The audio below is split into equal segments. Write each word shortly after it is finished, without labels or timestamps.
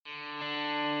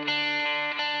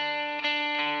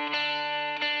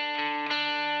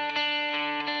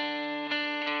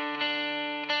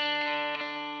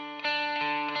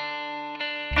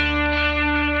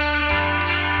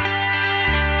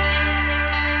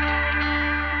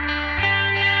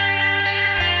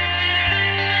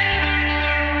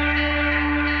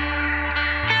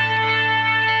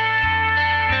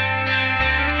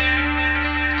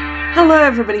Hello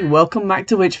everybody, welcome back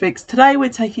to Witch Fix. Today we're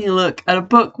taking a look at a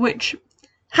book which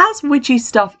has witchy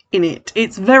stuff in it.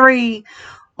 It's very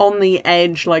on the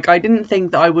edge, like I didn't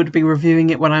think that I would be reviewing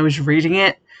it when I was reading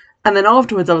it. And then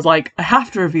afterwards I was like, I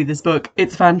have to review this book,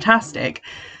 it's fantastic.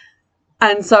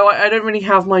 And so I don't really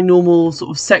have my normal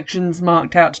sort of sections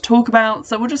marked out to talk about,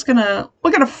 so we're gonna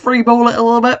freeball it a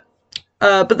little bit.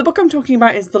 But the book I'm talking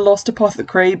about is The Lost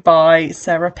Apothecary by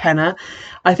Sarah Penner.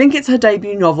 I think it's her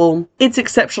debut novel. It's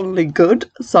exceptionally good,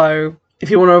 so if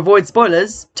you want to avoid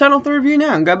spoilers, turn off the review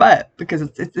now and go buy it, because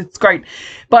it's great.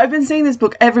 But I've been seeing this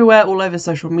book everywhere, all over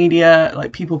social media,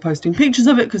 like people posting pictures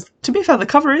of it, because to be fair, the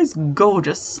cover is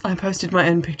gorgeous. I posted my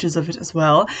own pictures of it as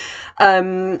well.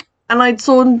 And I'd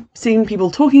seen people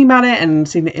talking about it and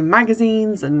seen it in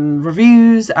magazines and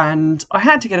reviews, and I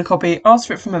had to get a copy, asked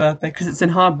for it for my birthday because it's in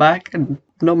hardback and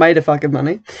not made of fucking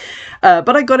money.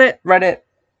 But I got it, read it,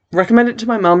 recommended it to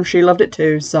my mum, she loved it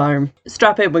too, so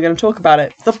strap in, we're going to talk about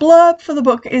it. The blurb for the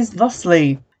book is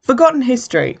thusly: Forgotten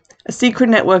history, a secret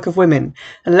network of women,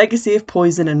 a legacy of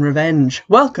poison and revenge.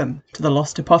 Welcome to The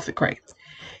Lost Apothecary.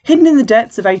 Hidden in the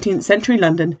depths of 18th century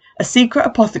London, a secret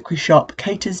apothecary shop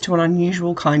caters to an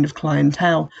unusual kind of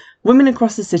clientele. Women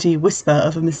across the city whisper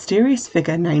of a mysterious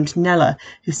figure named Nella,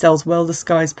 who sells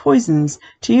well-disguised poisons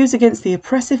to use against the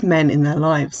oppressive men in their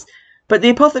lives. But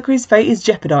the apothecary's fate is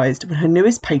jeopardised when her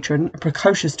newest patron, a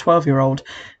precocious 12-year-old,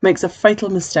 makes a fatal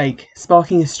mistake,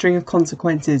 sparking a string of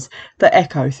consequences that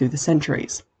echo through the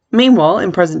centuries. Meanwhile,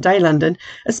 in present-day London,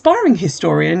 aspiring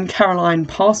historian Caroline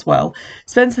Parswell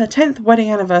spends her 10th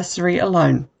wedding anniversary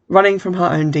alone, running from her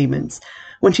own demons.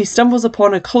 When she stumbles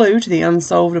upon a clue to the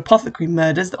unsolved apothecary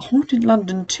murders that haunted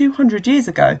London 200 years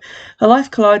ago, her life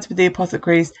collides with the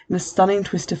apothecaries in a stunning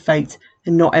twist of fate,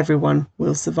 and not everyone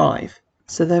will survive.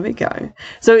 So there we go.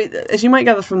 So as you might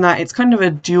gather from that, it's kind of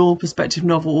a dual perspective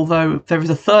novel, although there is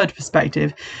a third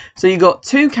perspective. So you've got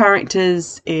two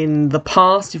characters in the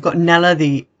past. You've got Nella,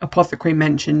 the apothecary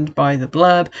mentioned by the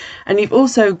blurb, and you've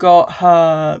also got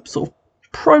her sort of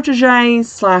protege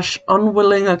 /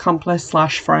 unwilling accomplice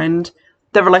 / friend.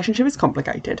 Their relationship is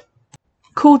complicated.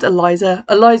 Called Eliza.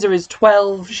 Eliza is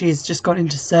 12. She's just got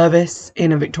into service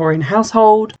in a Victorian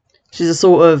household. She's a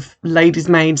sort of lady's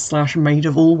maid / maid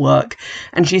of all work,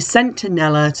 and she's sent to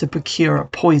Nella to procure a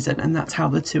poison, and that's how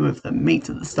the two of them meet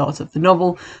at the start of the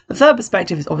novel. The third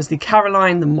perspective is obviously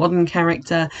Caroline, the modern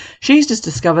character. She's just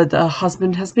discovered that her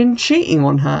husband has been cheating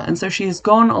on her, and so she has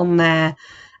gone on their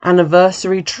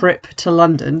anniversary trip to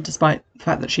London, despite the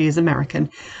fact that she is American,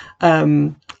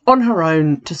 on her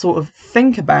own to sort of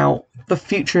think about the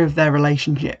future of their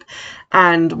relationship.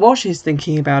 And while she's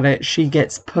thinking about it, she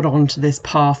gets put onto this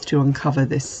path to uncover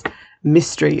this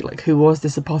mystery, like who was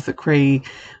this apothecary,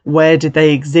 where did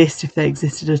they exist, if they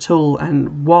existed at all,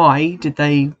 and why did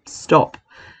they stop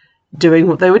doing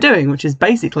what they were doing, which is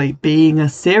basically being a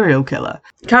serial killer.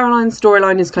 Caroline's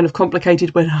storyline is kind of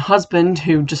complicated when her husband,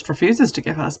 who just refuses to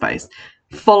give her space,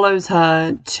 follows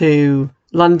her to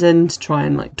London to try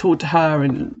and like talk to her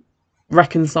and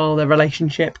reconcile their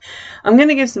relationship. I'm going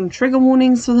to give some trigger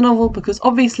warnings for the novel because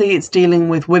obviously it's dealing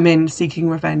with women seeking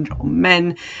revenge on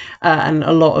men and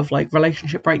a lot of like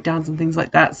relationship breakdowns and things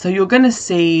like that. So you're going to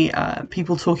see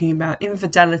people talking about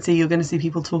infidelity, you're going to see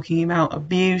people talking about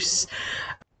abuse,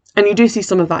 and you do see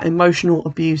some of that emotional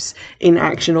abuse in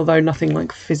action, although nothing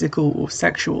like physical or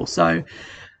sexual. So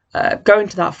go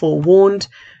into that forewarned.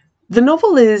 The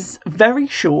novel is very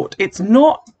short. It's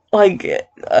not like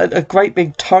a great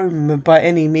big tome by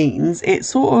any means. It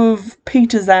sort of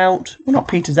peters out, well, not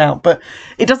peters out, but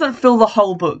it doesn't fill the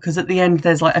whole book because at the end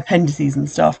there's like appendices and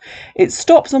stuff. It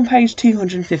stops on page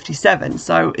 257,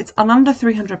 so it's an under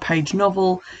 300 page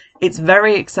novel. It's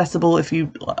very accessible if you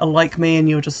are like me and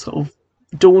you're just sort of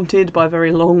daunted by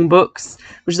very long books,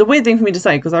 which is a weird thing for me to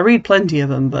say because I read plenty of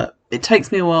them, but it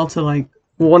takes me a while to like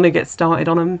want to get started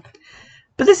on them.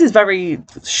 But this is very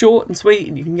short and sweet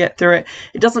and you can get through it.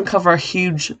 It doesn't cover a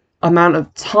huge amount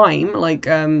of time. Like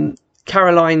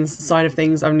Caroline's side of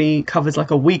things only covers like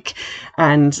a week.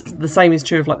 And the same is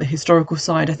true of like the historical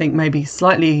side. I think maybe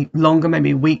slightly longer,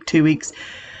 maybe a week, 2 weeks.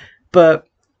 But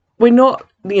we're not,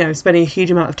 spending a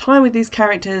huge amount of time with these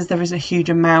characters. There isn't a huge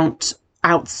amount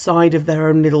outside of their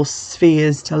own little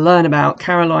spheres to learn about.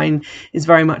 Caroline is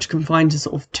very much confined to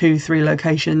sort of 2-3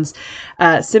 locations.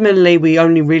 Similarly, we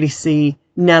only really see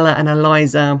Nella and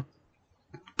Eliza,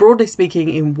 broadly speaking,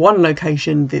 in one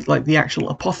location, like the actual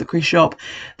apothecary shop.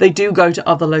 They do go to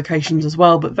other locations as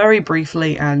well, but very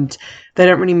briefly, and they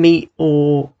don't really meet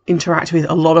or interact with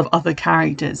a lot of other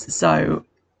characters. So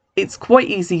it's quite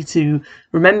easy to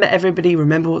remember everybody,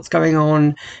 remember what's going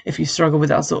on if you struggle with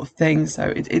that sort of thing.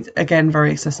 So it's again,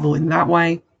 very accessible in that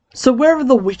way. So where are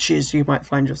the witches, you might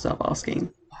find yourself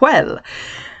asking? Well,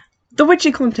 the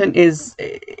witchy content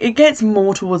it gets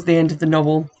more towards the end of the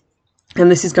novel, and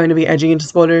this is going to be edging into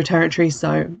spoiler territory,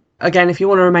 so again, if you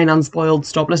want to remain unspoiled,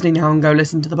 stop listening now and go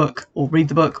listen to the book, or read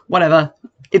the book, whatever.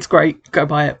 It's great, go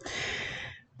buy it.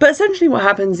 But essentially what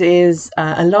happens is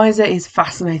Eliza is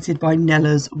fascinated by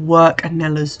Nella's work and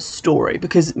Nella's story,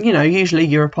 because, you know, usually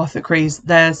your apothecaries,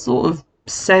 they're sort of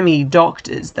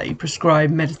semi-doctors. They prescribe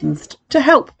medicines to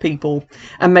help people,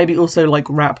 and maybe also like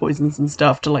rat poisons and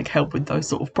stuff to like help with those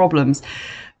sort of problems.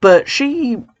 But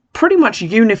she pretty much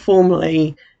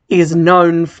uniformly is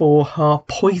known for her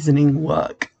poisoning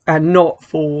work and not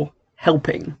for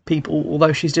helping people,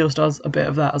 although she still does a bit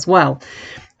of that as well.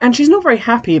 And she's not very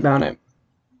happy about it,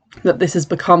 that this has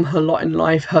become her lot in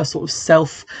life. Her sort of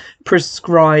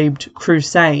self-prescribed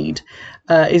crusade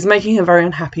is making her very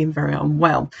unhappy and very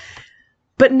unwell.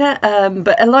 But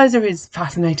Eliza is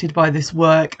fascinated by this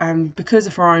work, and because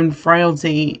of her own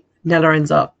frailty, Nella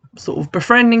ends up sort of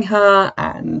befriending her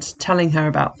and telling her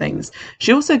about things.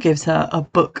 She also gives her a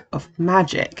book of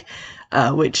magic,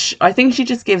 which I think she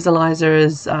just gives Eliza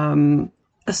as a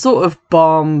sort of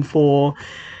balm for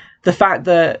the fact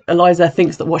that Eliza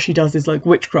thinks that what she does is like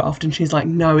witchcraft, and she's like,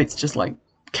 no, it's just like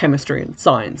chemistry and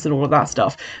science and all of that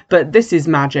stuff. But this is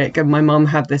magic, and my mum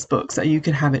had this book, so you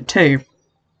can have it too.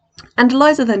 And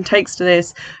Eliza then takes to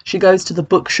this. She goes to the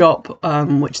bookshop,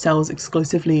 which sells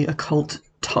exclusively occult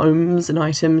tomes and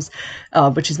items,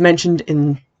 which is mentioned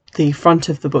in the front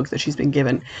of the book that she's been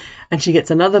given. And she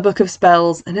gets another book of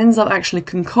spells and ends up actually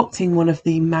concocting one of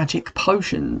the magic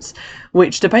potions,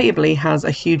 which debatably has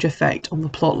a huge effect on the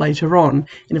plot later on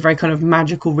in a very kind of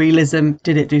magical realism.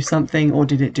 Did it do something or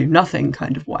did it do nothing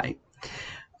kind of way?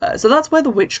 So that's where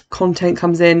the witch content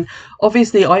comes in.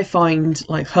 Obviously, I find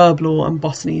like herb lore and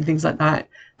botany and things like that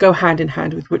go hand in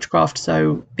hand with witchcraft.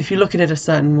 So if you look at it a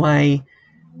certain way,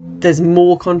 there's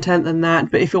more content than that.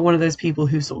 But if you're one of those people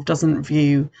who sort of doesn't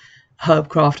view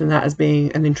herbcraft and that as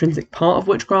being an intrinsic part of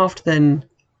witchcraft, then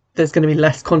there's going to be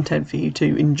less content for you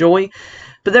to enjoy.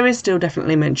 But there is still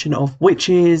definitely mention of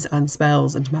witches and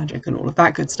spells and magic and all of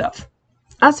that good stuff.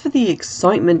 As for the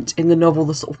excitement in the novel,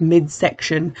 the sort of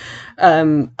midsection,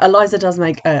 Eliza does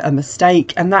make a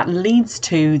mistake, and that leads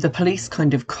to the police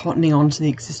kind of cottoning on to the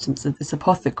existence of this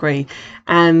apothecary,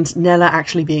 and Nella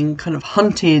actually being kind of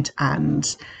hunted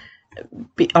and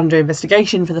be under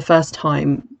investigation for the first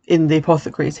time in the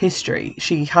apothecary's history.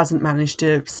 She hasn't managed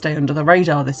to stay under the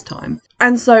radar this time.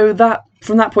 And so that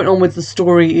from that point onwards, the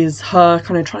story is her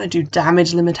kind of trying to do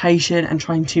damage limitation and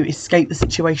trying to escape the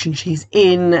situation she's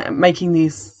in, making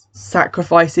these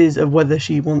sacrifices of whether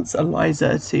she wants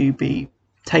Eliza to be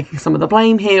taking some of the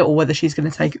blame here or whether she's going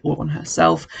to take it all on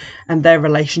herself, and their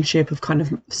relationship of kind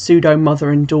of pseudo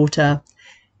mother and daughter.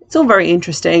 It's all very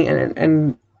interesting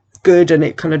and good, and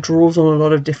it kind of draws on a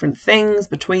lot of different things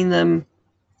between them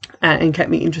and kept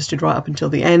me interested right up until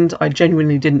the end. I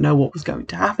genuinely didn't know what was going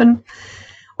to happen.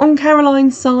 On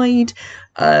Caroline's side,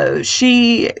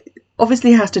 she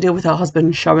obviously has to deal with her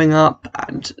husband showing up,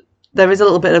 and there is a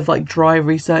little bit of like dry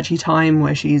researchy time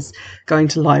where she's going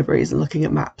to libraries and looking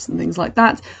at maps and things like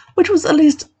that, which was at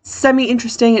least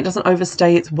semi-interesting. It doesn't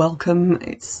overstay its welcome.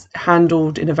 It's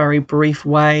handled in a very brief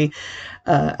way,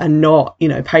 and not, you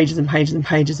know, pages and pages and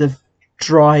pages of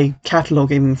dry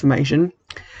cataloguing information.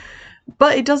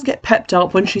 But it does get pepped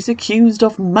up when she's accused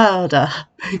of murder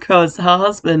because her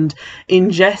husband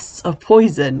ingests a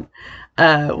poison,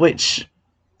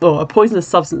 a poisonous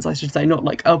substance, I should say, not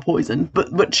like a poison,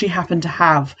 but she happened to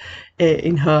have it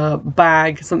in her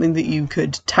bag, something that you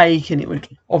could take and it would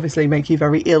obviously make you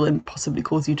very ill and possibly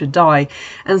cause you to die.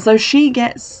 And so she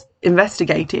gets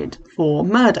investigated for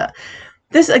murder.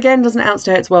 This, again, doesn't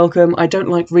outstay its welcome. I don't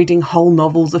like reading whole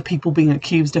novels of people being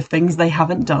accused of things they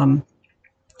haven't done.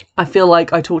 I feel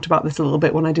like I talked about this a little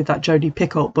bit when I did that Jodi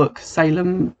Picoult book,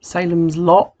 Salem's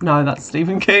Lot. No, that's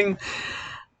Stephen King.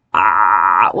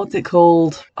 What's it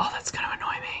called? Oh, that's going to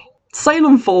annoy me.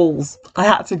 Salem Falls. I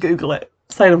had to Google it.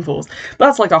 Salem Falls.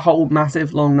 That's like a whole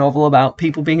massive long novel about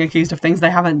people being accused of things they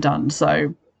haven't done.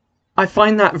 So I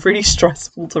find that really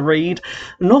stressful to read.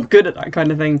 I'm not good at that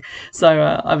kind of thing. So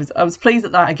I was pleased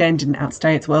that again didn't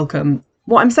outstay its welcome.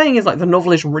 What I'm saying is, like, the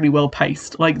novel is really well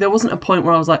paced. Like, there wasn't a point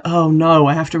where I was like, oh no,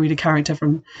 I have to read a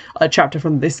chapter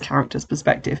from this character's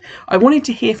perspective. I wanted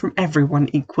to hear from everyone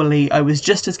equally. I was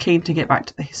just as keen to get back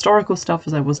to the historical stuff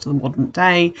as I was to the modern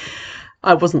day.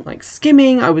 I wasn't like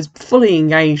skimming. I was fully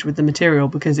engaged with the material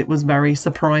because it was very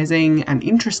surprising and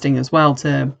interesting as well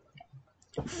to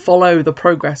follow the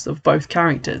progress of both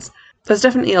characters. There's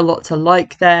definitely a lot to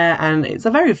like there, and it's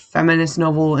a very feminist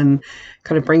novel and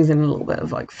kind of brings in a little bit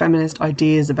of like feminist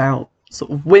ideas about sort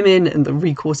of women and the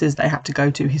recourses they had to go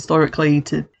to historically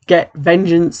to get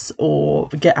vengeance or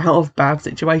get out of bad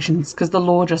situations, because the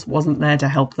law just wasn't there to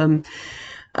help them.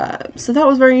 So that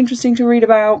was very interesting to read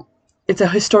about. It's a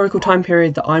historical time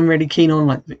period that I'm really keen on,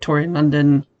 like Victorian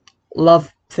London.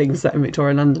 Love things set in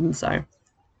Victorian London, so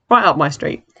right up my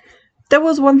street. There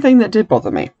was one thing that did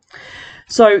bother me.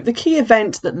 So the key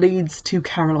event that leads to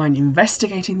Caroline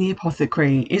investigating the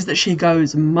apothecary is that she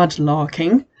goes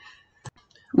mudlarking.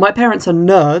 My parents are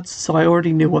nerds, so I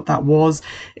already knew what that was.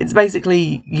 It's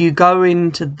basically you go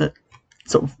into the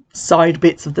sort of side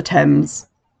bits of the Thames.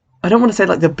 I don't want to say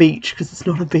like the beach, because it's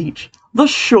not a beach. The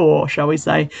shore, shall we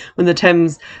say, when the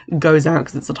Thames goes out,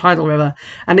 because it's a tidal river.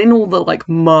 And in all the like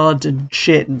mud and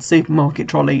shit and supermarket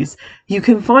trolleys, you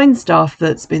can find stuff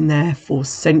that's been there for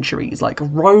centuries, like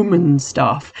Roman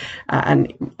stuff.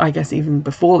 And I guess even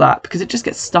before that, because it just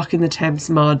gets stuck in the Thames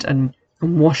mud and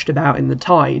washed about in the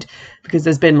tide, because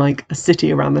there's been like a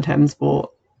city around the Thames for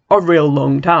a real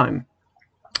long time.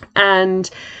 And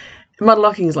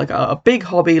mudlarking is like a big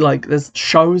hobby. Like there's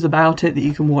shows about it that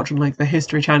you can watch on like the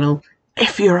History Channel.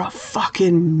 If you're a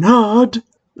fucking nerd,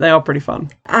 they are pretty fun.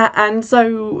 And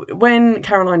so when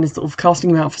Caroline is sort of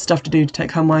casting them out for stuff to do to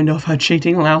take her mind off her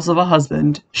cheating louse of a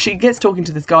husband, she gets talking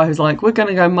to this guy who's like, we're going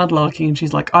to go mudlarking. And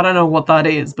she's like, I don't know what that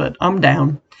is, but I'm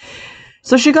down.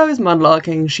 So she goes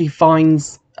mudlarking. She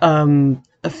finds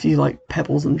a few like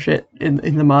pebbles and shit in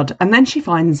the mud. And then she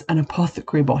finds an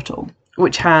apothecary bottle,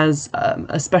 which has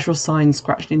a special sign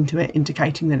scratched into it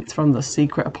indicating that it's from the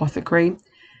secret apothecary.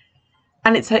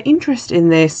 And it's her interest in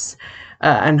this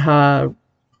and her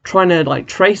trying to like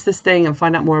trace this thing and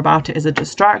find out more about it as a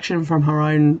distraction from her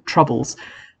own troubles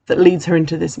that leads her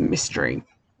into this mystery.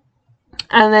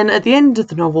 And then at the end of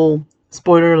the novel,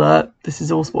 spoiler alert, this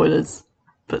is all spoilers,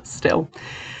 but still,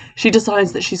 she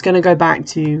decides that she's going to go back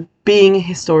to being a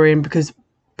historian, because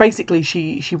basically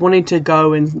she wanted to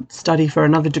go and study for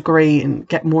another degree and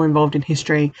get more involved in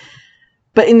history.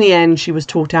 But in the end, she was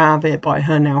talked out of it by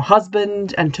her now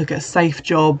husband and took a safe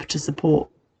job to support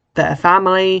their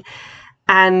family.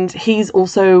 And he's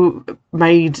also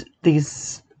made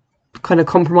these kind of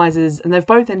compromises, and they've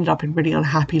both ended up in really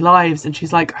unhappy lives. And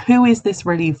she's like, who is this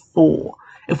really for?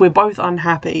 If we're both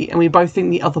unhappy and we both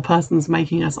think the other person's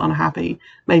making us unhappy,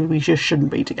 maybe we just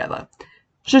shouldn't be together.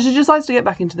 So she decides to get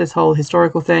back into this whole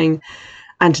historical thing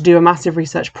and to do a massive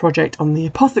research project on the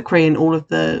apothecary and all of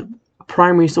the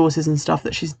primary sources and stuff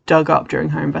that she's dug up during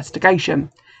her investigation.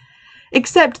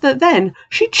 Except that then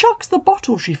she chucks the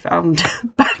bottle she found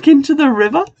back into the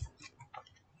river.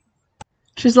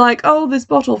 She's like, oh, this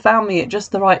bottle found me at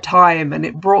just the right time, and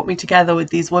it brought me together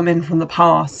with these women from the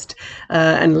past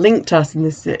and linked us in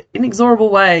this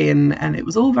inexorable way, and it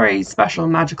was all very special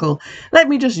and magical. Let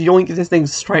me just yoink this thing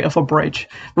straight off a bridge,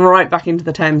 right back into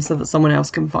the Thames so that someone else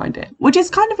can find it. Which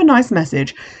is kind of a nice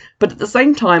message, but at the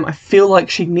same time, I feel like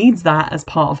she needs that as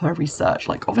part of her research.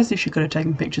 Like, obviously she could have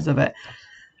taken pictures of it,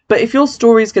 but if your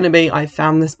story is going to be, I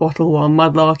found this bottle while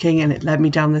mudlarking and it led me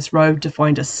down this road to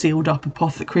find a sealed up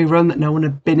apothecary room that no one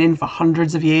had been in for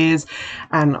hundreds of years,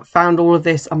 and found all of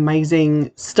this amazing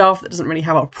stuff that doesn't really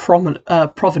have a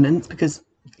provenance because,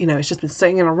 you know, it's just been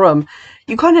sitting in a room,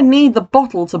 you kind of need the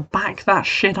bottle to back that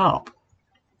shit up,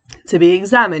 to be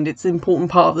examined. It's an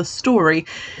important part of the story.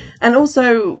 And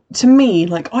also, to me,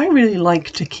 like, I really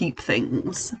like to keep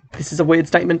things. This is a weird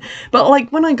statement, but like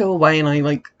when I go away and I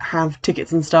like have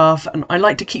tickets and stuff, and I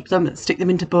like to keep them and stick them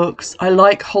into books. I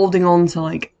like holding on to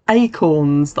like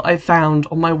acorns that I found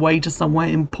on my way to somewhere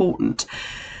important,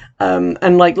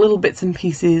 and like little bits and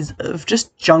pieces of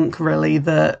just junk really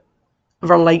that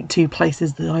relate to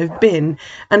places that I've been.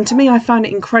 And to me, I found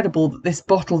it incredible that this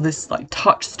bottle, this like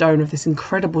touchstone of this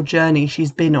incredible journey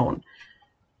she's been on,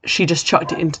 she just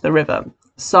chucked it into the river.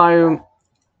 So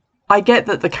I get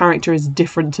that the character is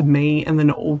different to me and that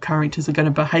not all characters are going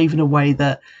to behave in a way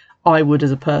that I would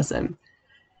as a person,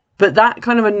 but that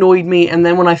kind of annoyed me. And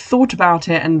then when I thought about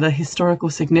it and the historical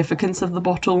significance of the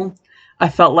bottle, I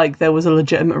felt like there was a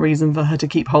legitimate reason for her to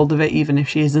keep hold of it, even if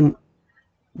she isn't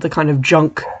the kind of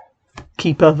junk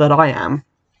keeper that I am.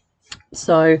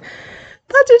 So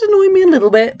that did annoy me a little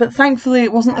bit, but thankfully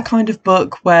it wasn't the kind of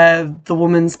book where the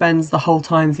woman spends the whole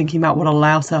time thinking about what a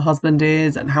louse her husband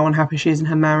is and how unhappy she is in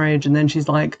her marriage, and then she's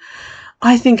like,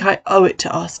 I think I owe it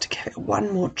to us to give it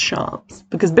one more chance,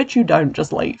 because bitch, you don't,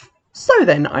 just leave. So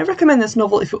then, I recommend this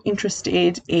novel if you're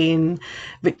interested in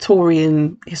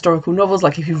Victorian historical novels.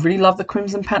 Like if you really love The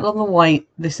Crimson Petal and the White,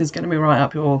 this is going to be right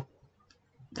up your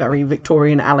very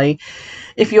Victorian alley.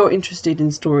 If you're interested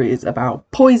in stories about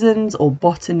poisons or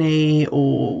botany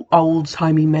or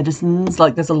old-timey medicines,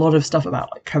 like there's a lot of stuff about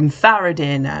like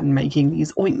cantharidin and making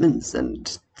these ointments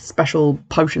and special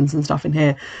potions and stuff in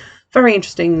here. Very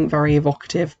interesting, very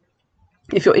evocative.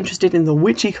 If you're interested in the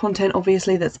witchy content,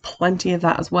 obviously there's plenty of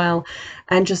that as well,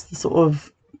 and just the sort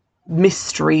of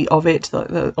mystery of it.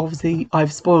 Obviously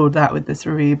I've spoiled that with this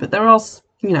review, but there are,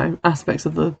 you know, aspects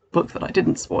of the book that I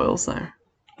didn't spoil, so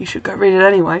you should go read it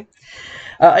anyway.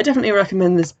 I definitely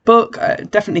recommend this book.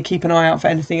 Definitely keep an eye out for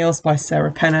anything else by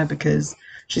Sarah Penner, because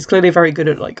she's clearly very good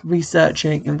at like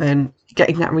researching and then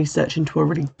getting that research into a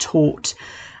really taut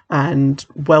and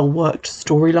well-worked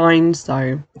storyline.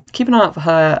 So keep an eye out for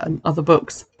her and other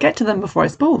books. Get to them before I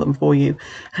spoil them for you.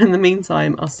 In the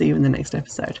meantime, I'll see you in the next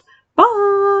episode.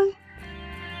 Bye!